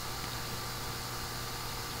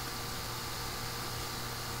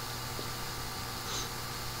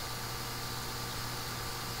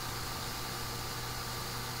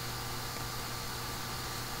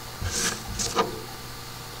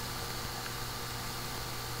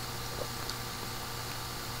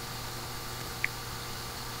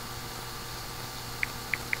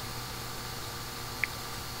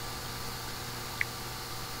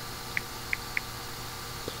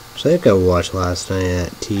 I think I watched last night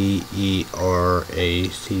at TERACE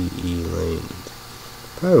Lanes.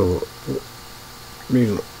 Probably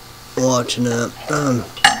be watching that.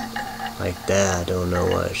 Like that. I don't know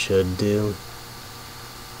what I should do.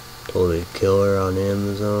 Totally Killer on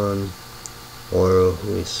Amazon, or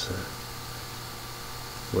we saw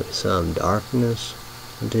Darkness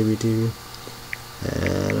on TBTV.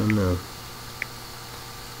 I don't know.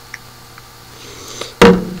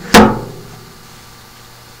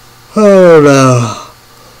 Oh no.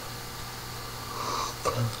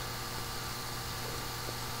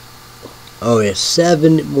 Oh yeah,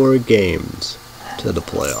 7 more games to the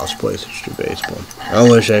playoffs, PlayStation Baseball. I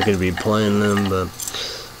wish I could be playing them, but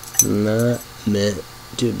not meant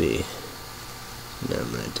to be. Not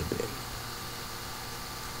meant to be.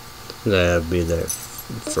 I have to be there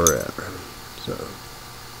forever, so.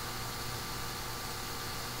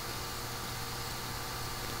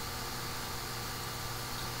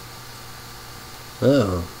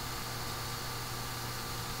 Oh.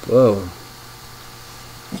 Whoa.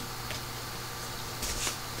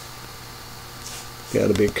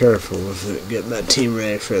 Gotta be careful with it. Getting that team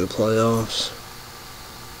ready for the playoffs.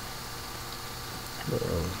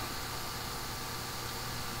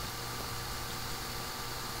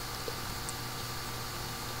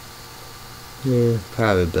 Yeah,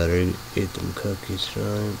 probably better eat them cookies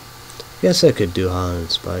tonight. Guess I could do hot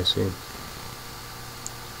and spicy.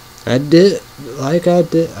 I did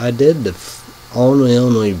the only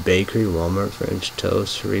Illinois bakery Walmart French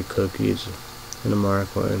toast, 3 cookies in a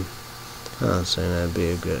microwave. I was saying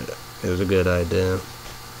it was a good idea.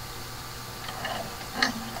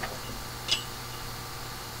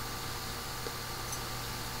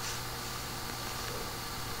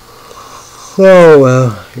 Oh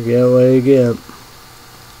well, you get what you get.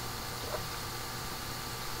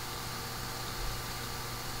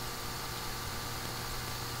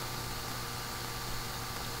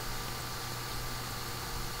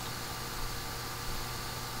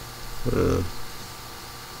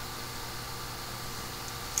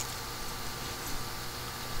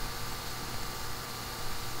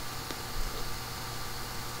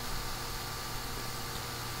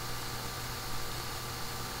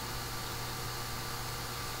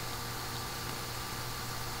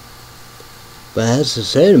 But that's the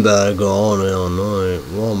saying about it. Go all to Illinois,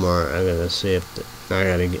 Walmart. I gotta see if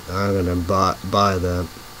I'm gonna buy that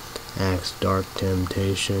Axe Dark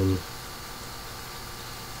Temptation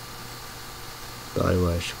Body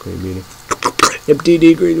Wash Clean Beauty.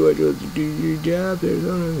 MTD Green Wash to do your job. There's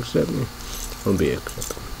don't accept me. I'll be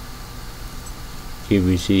accepted.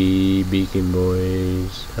 QVC, Beacon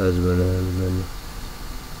Boys, Husband,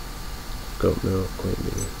 Goat Milk, Clean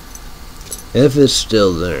Beauty. If it's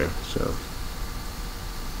still there, so.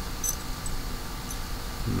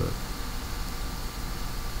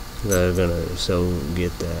 They're gonna so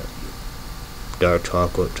get that dark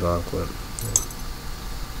chocolate.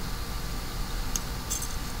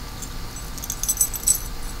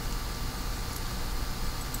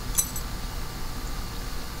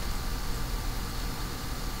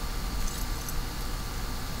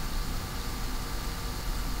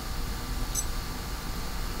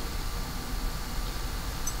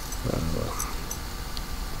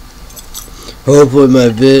 Hopefully my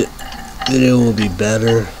video will be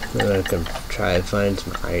better. I can try to find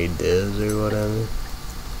some ideas or whatever.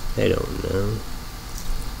 I don't know.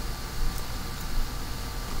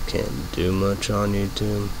 Can't do much on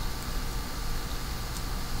YouTube.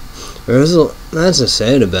 That's the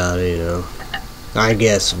sad about it, you know. I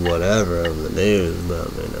guess whatever of the news,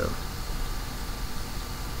 but you know.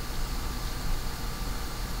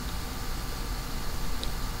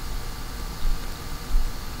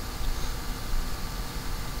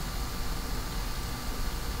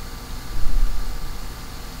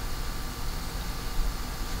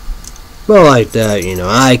 Well, like that, you know,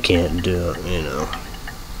 I can't do it, you know.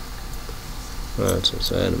 That's what's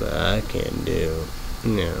sad about it. I can't do,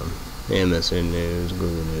 you know, MSN News,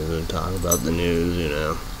 Google News, and talk about the news, you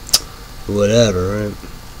know. Whatever, right?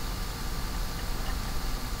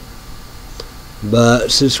 But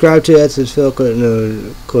subscribe to that, says Phil, click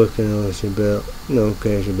the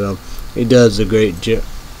notification bell. He does a great job,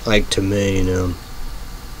 like to me, you know.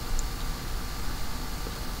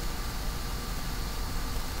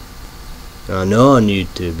 I know on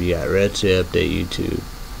YouTube you got Red State Update YouTube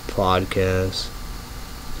podcasts.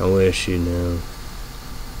 I wish you know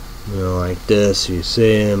like this you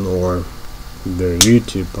see them or their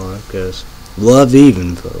YouTube podcasts. Love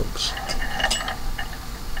even folks.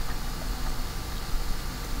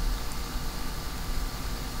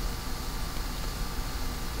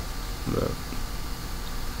 No.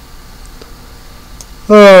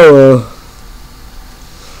 Oh.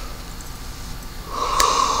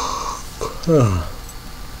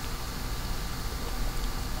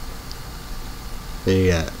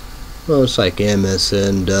 Yeah, well, it's like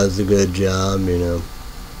MSN does a good job, you know.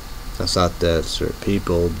 I thought that's for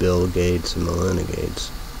people, Bill Gates and Melinda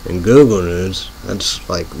Gates. And Google News, that's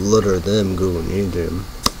like literally them Google YouTube.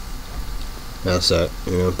 That's that,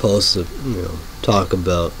 you know, post, you know, talk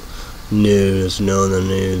about news, know the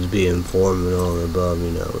news, be informed and all the above,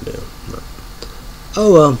 you know, do.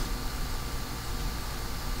 Oh well.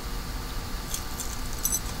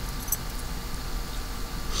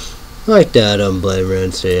 Like that, Blade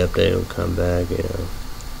Red State Update will come back, you know.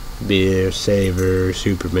 Be there, Saver,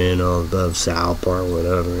 Superman, all above, South Park,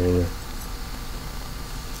 whatever, you know.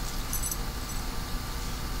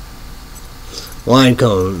 Line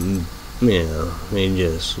come, you know, I mean,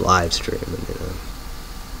 just live streaming, you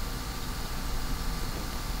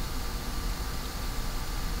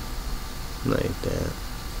know. Like that.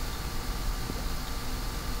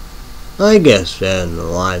 I guess that in the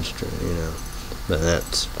live stream, you know. But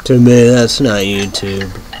that's, to me, that's not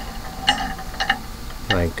YouTube.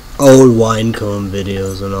 Like old Winecomb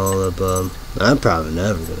videos and all the above. That's probably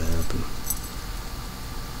never gonna happen.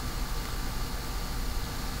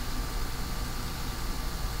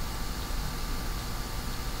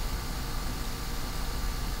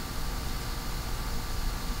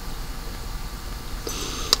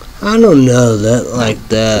 I don't know that like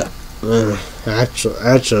that.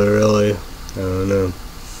 Actually, really, I don't know.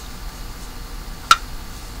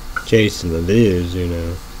 Chasing the views, you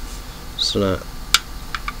know. It's not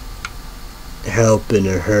helping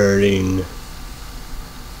or hurting.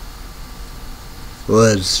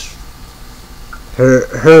 Was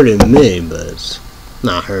hurting me, but it's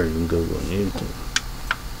not hurting Google and YouTube.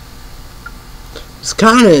 It's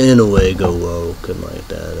kind of in a way go woke and like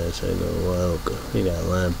that. I say go woke. You got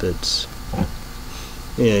Lampets.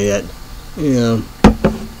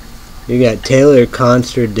 You got Taylor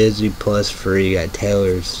concert Disney Plus free. You got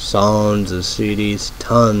Taylor's songs, the CDs,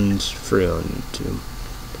 tons free on YouTube.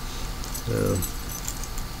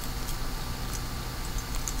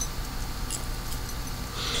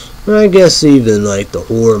 I guess even like the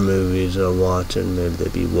horror movies I'm watching, maybe they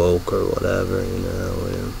be woke or whatever, you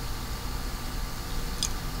know.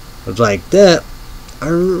 It's like that. I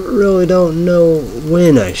really don't know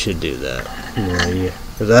when I should do that. Yeah.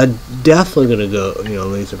 Because I'm definitely gonna go,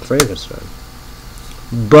 Lisa Frankenstein.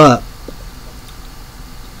 But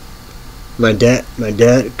my dad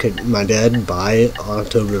buy it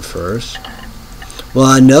October 1st. Well,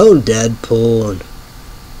 I know Deadpool and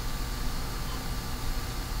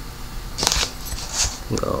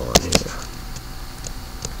go on here.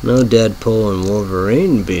 No, Deadpool and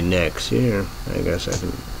Wolverine be next year. I guess I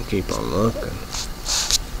can keep on looking.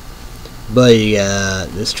 But you got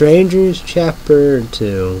The Strangers Chapter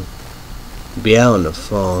 2 be out in the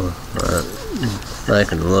fall. I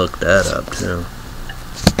can look that up too.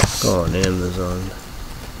 Go on Amazon.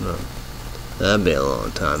 No, that'd be a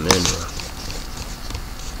long time anyway.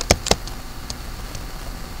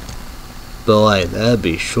 But like that'd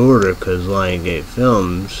be shorter because Lionsgate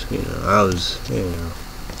Films, I was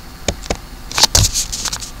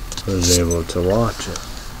able to watch it.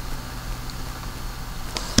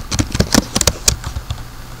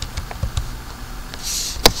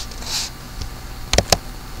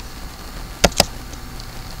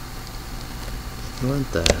 What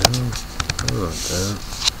the hell? I want that.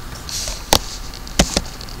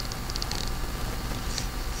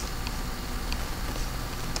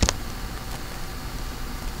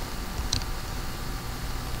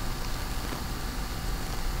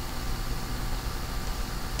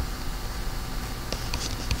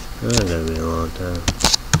 That's gonna be a long time.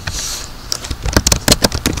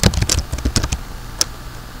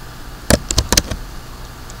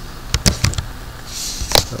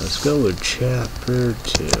 Let's go with Chapter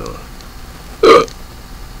 2.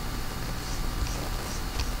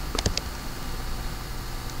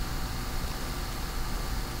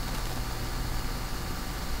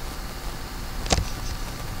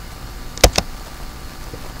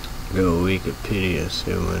 Go Wikipedia,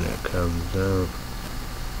 see when it comes out.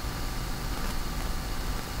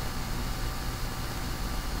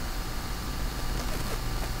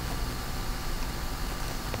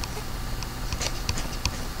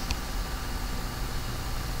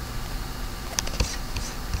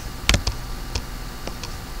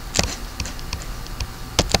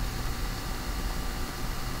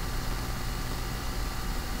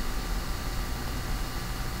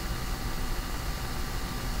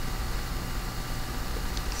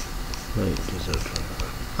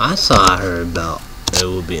 I saw her about it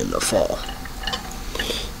will be in the fall.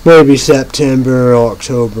 Maybe September,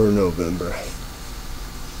 October, November.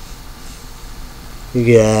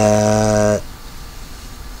 You got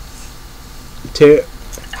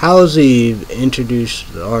Halsey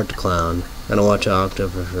introduced the Art the Clown. Gotta watch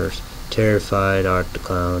October 1st. Terrified, Art the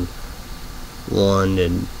Clown 1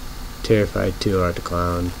 and Terrified 2, Art the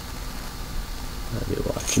Clown. I'll be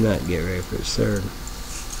watching that, get ready for the 3rd.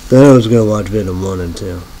 Then I was gonna watch Venom 1 and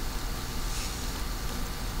 2.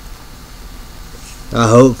 I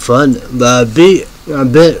hope fun, but I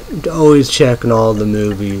bet always checking all the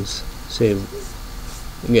movies, see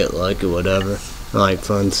if I get like it, whatever. I like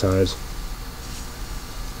Fun Size.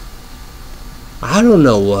 I don't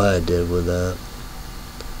know what I did with that,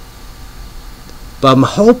 but I'm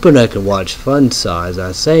hoping I can watch Fun Size.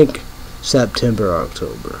 I think September,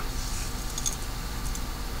 October.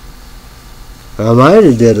 I might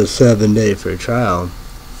have did a 7-day free trial,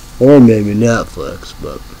 or maybe Netflix,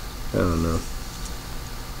 but I don't know.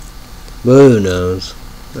 But who knows?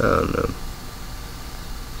 I don't know.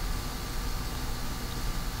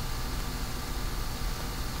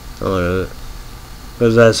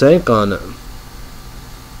 Because I think on the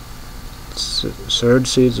 3rd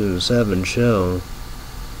season of 7 show,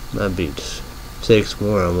 might be 6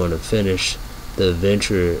 more. I want to finish the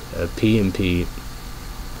adventure of P and Pete.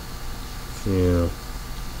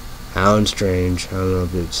 Alan Strange. I don't know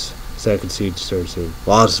if it's 2nd season, 3rd season.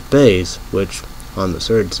 Lost Space, which on the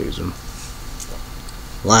 3rd season.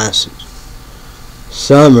 Last season.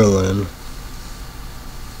 Summerlin.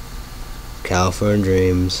 California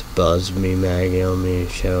Dreams. Buzz Me, Maggie on Me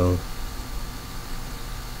Show.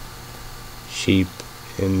 Sheep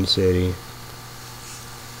in the City.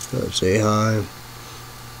 Let's say hi.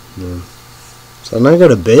 Yeah. So I'm not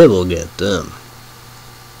gonna be able to get them.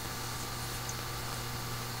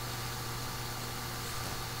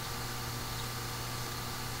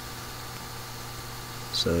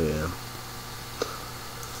 So yeah.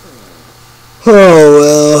 Oh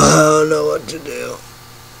well, I don't know what to do.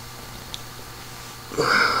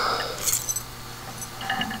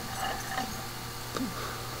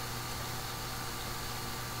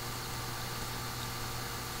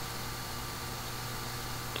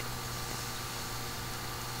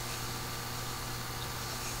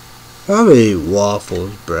 Probably eat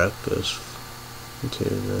waffles breakfast.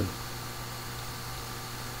 Then.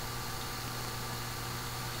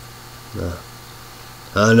 No.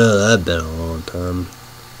 I know that'd been a long time.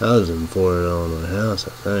 I was in Florida on my house,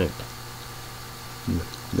 I think.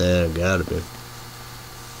 Yeah, gotta be.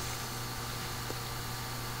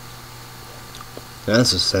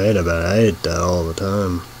 That's the sad about it. I eat that all the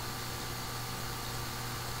time.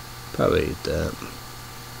 Probably eat that.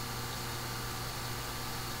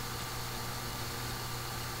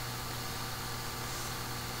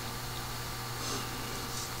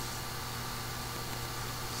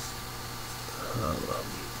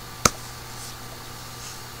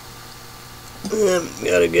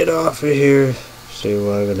 Gotta get off of here. See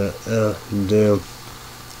what I'm gonna do.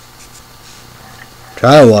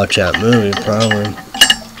 Try to watch that movie, probably.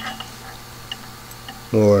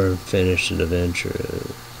 Or finish the adventure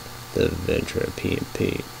of P and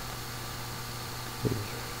P.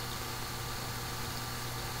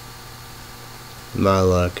 My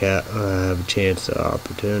luck, I have a chance of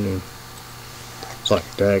opportunity. It's like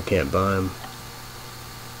that, I can't buy them.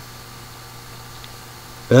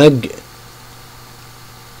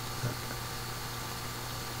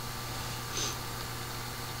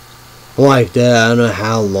 Like that, I don't know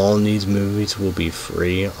how long these movies will be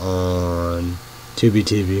free on Tubi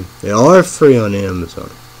TV. They are free on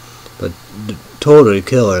Amazon, but Totally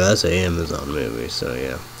Killer, that's an Amazon movie, so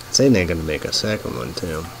yeah. I think they're gonna make a second one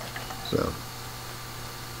too. So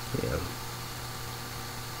yeah.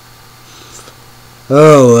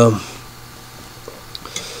 Oh well.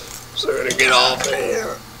 So we're gonna get off of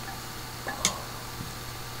here.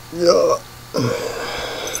 Yeah.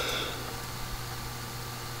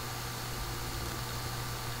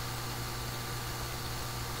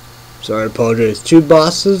 Sorry, I apologize. Two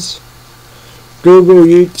bosses. Google,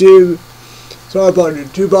 YouTube. Sorry, I apologize.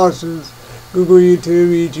 Two bosses. Google, YouTube,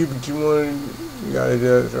 what you want. You gotta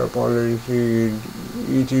do it. Sorry, I apologize.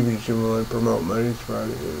 YouTube, what you want. Promote money.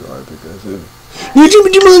 Probably because of YouTube,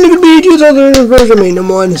 what you want. Look at me. Choose other version of me. No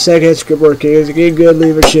more in a second. Script work here. Get good.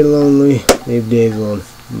 Leave a shit alone. Leave Dave alone.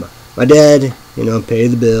 My dad, pay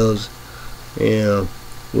the bills.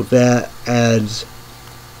 With that ads.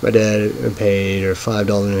 My dad paid or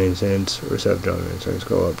 $5.09 or $7.09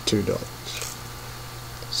 go up $2.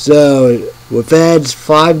 So with ads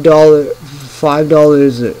 $5.99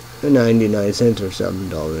 or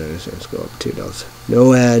 $7.09 go up $2.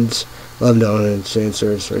 No ads $11.09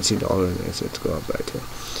 or $13.09 go up by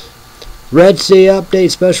 $2. Red Sea Update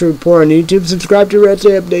special report on YouTube. Subscribe to Red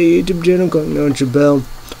Sea Update YouTube channel. Click on the bell.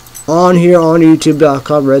 On here on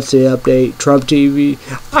YouTube.com. Red Sea Update. Trump TV.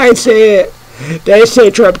 I say it. They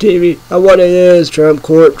say Trump TV. What it is, Trump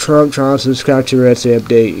Court, Trump. Subscribe to Red Sea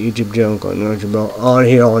Update, YouTube channel, on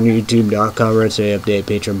here on YouTube.com, Red Sea Update,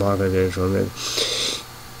 Patreon podcast,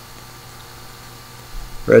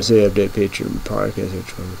 Red Sea Update, Patreon podcast,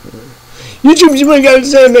 YouTube, you got to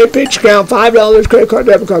say, make Patreon account, $5, credit card,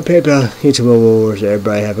 debit card, PayPal, YouTube awards.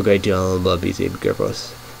 Everybody have a great day. I love, be safe, be careful.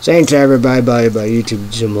 Thanks, everybody, bye,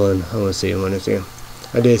 YouTube, someone. I want to see you,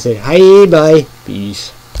 I did say, hi, bye,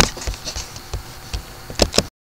 peace.